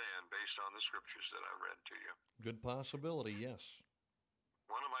tribe of Dan based on the scriptures that I read to you. Good possibility, yes.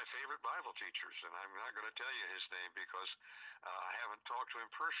 One of my favorite Bible teachers, and I'm not going to tell you his name because I haven't talked to him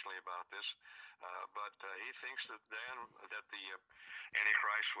personally about this, but he thinks that the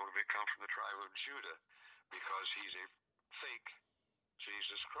Antichrist will come from the tribe of Judah because he's a fake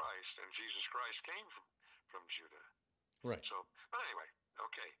Jesus Christ, and Jesus Christ came from Judah. Right. So, but anyway,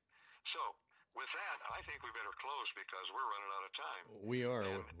 okay. So with that, I think we better close because we're running out of time. We are.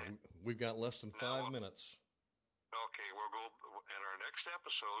 And We've got less than now, 5 minutes. okay, we'll go in our next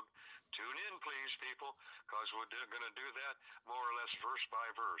episode. Tune in, please, people, because we're going to do that more or less verse by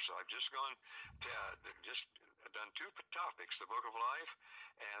verse. I've just gone to, just done 2 topics: the Book of Life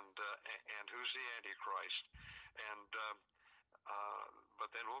and who's the Antichrist. And but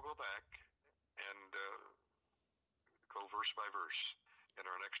then we'll go back and go verse by verse in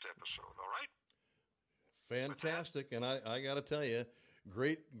our next episode. All right? Fantastic. And I got to tell you,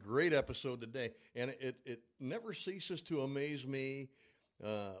 great episode today. And it never ceases to amaze me,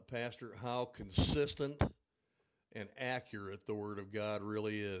 Pastor, how consistent and accurate the Word of God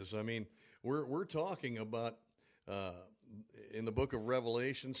really is. I mean, we're talking about in the book of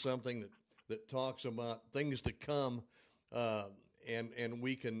Revelation something that talks about things to come, and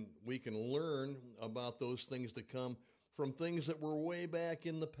we can learn about those things to come from things that were way back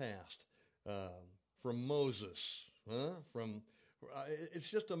in the past, from Moses,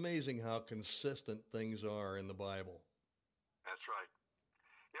 it's just amazing how consistent things are in the Bible. That's right.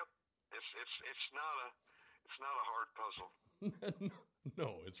 Yep. It's not a hard puzzle.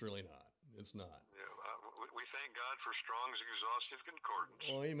 No, it's really not. It's not. Yeah, we thank God for Strong's exhaustive concordance.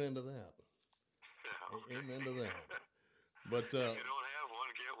 Oh, amen to that. Yeah, okay. Amen to that. But if you don't have one,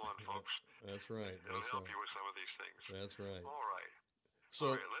 get one, folks. That's right. It'll help you with some of these things. That's right. All right.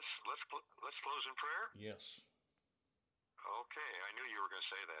 So all right, let's close in prayer. Yes. Okay, I knew you were going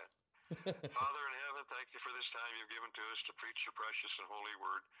to say that. Father in heaven, thank you for this time you've given to us to preach your precious and holy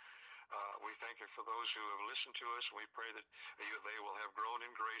word. We thank you for those who have listened to us, and we pray that they will have grown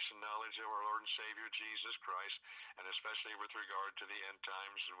in grace and knowledge of our Lord and Savior Jesus Christ, and especially with regard to the end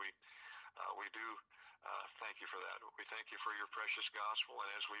times. And we do thank you for that. We thank you for your precious gospel,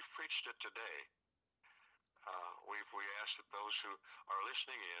 and as we've preached it today, we ask that those who are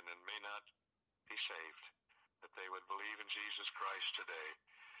listening in and may not be saved, that they would believe in Jesus Christ today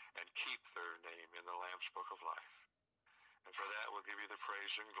and keep their name in the Lamb's Book of Life. And for that, we'll give you the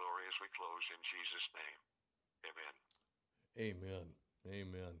praise and glory as we close in Jesus' name. Amen. Amen.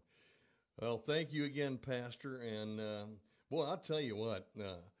 Amen. Well, thank you again, Pastor. And boy, I'll tell you what,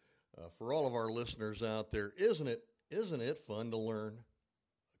 for all of our listeners out there, isn't it fun to learn?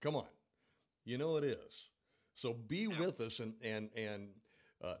 Come on. You know it is. So be with us and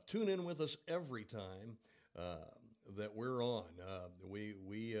tune in with us every time that we're on. We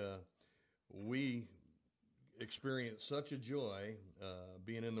experience such a joy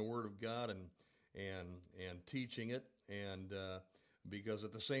being in the Word of God and teaching it, and because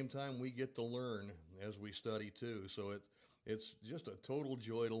at the same time we get to learn as we study too. So it's just a total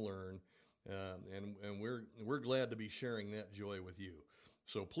joy to learn, and we're glad to be sharing that joy with you.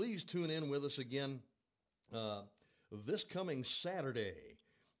 So please tune in with us again this coming Saturday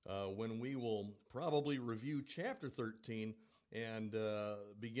when we will probably review chapter 13 and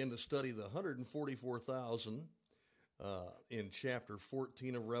begin to study the 144,000 in chapter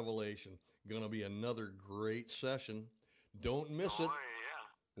 14 of Revelation. Going to be another great session. Don't miss it.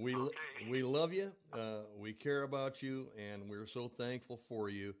 Yeah. We love you. We care about you, and we're so thankful for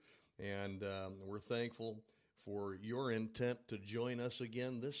you. And we're thankful for your intent to join us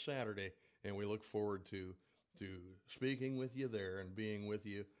again this Saturday. And we look forward to speaking with you there and being with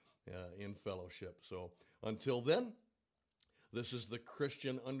you in fellowship. So until then, this is the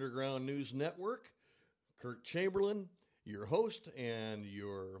Christian Underground News Network. Kurt Chamberlain, your host, and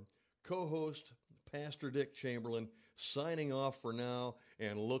your co-host, Pastor Dick Chamberlain, signing off for now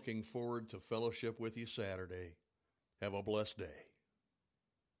and looking forward to fellowship with you Saturday. Have a blessed day.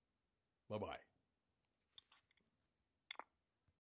 Bye-bye.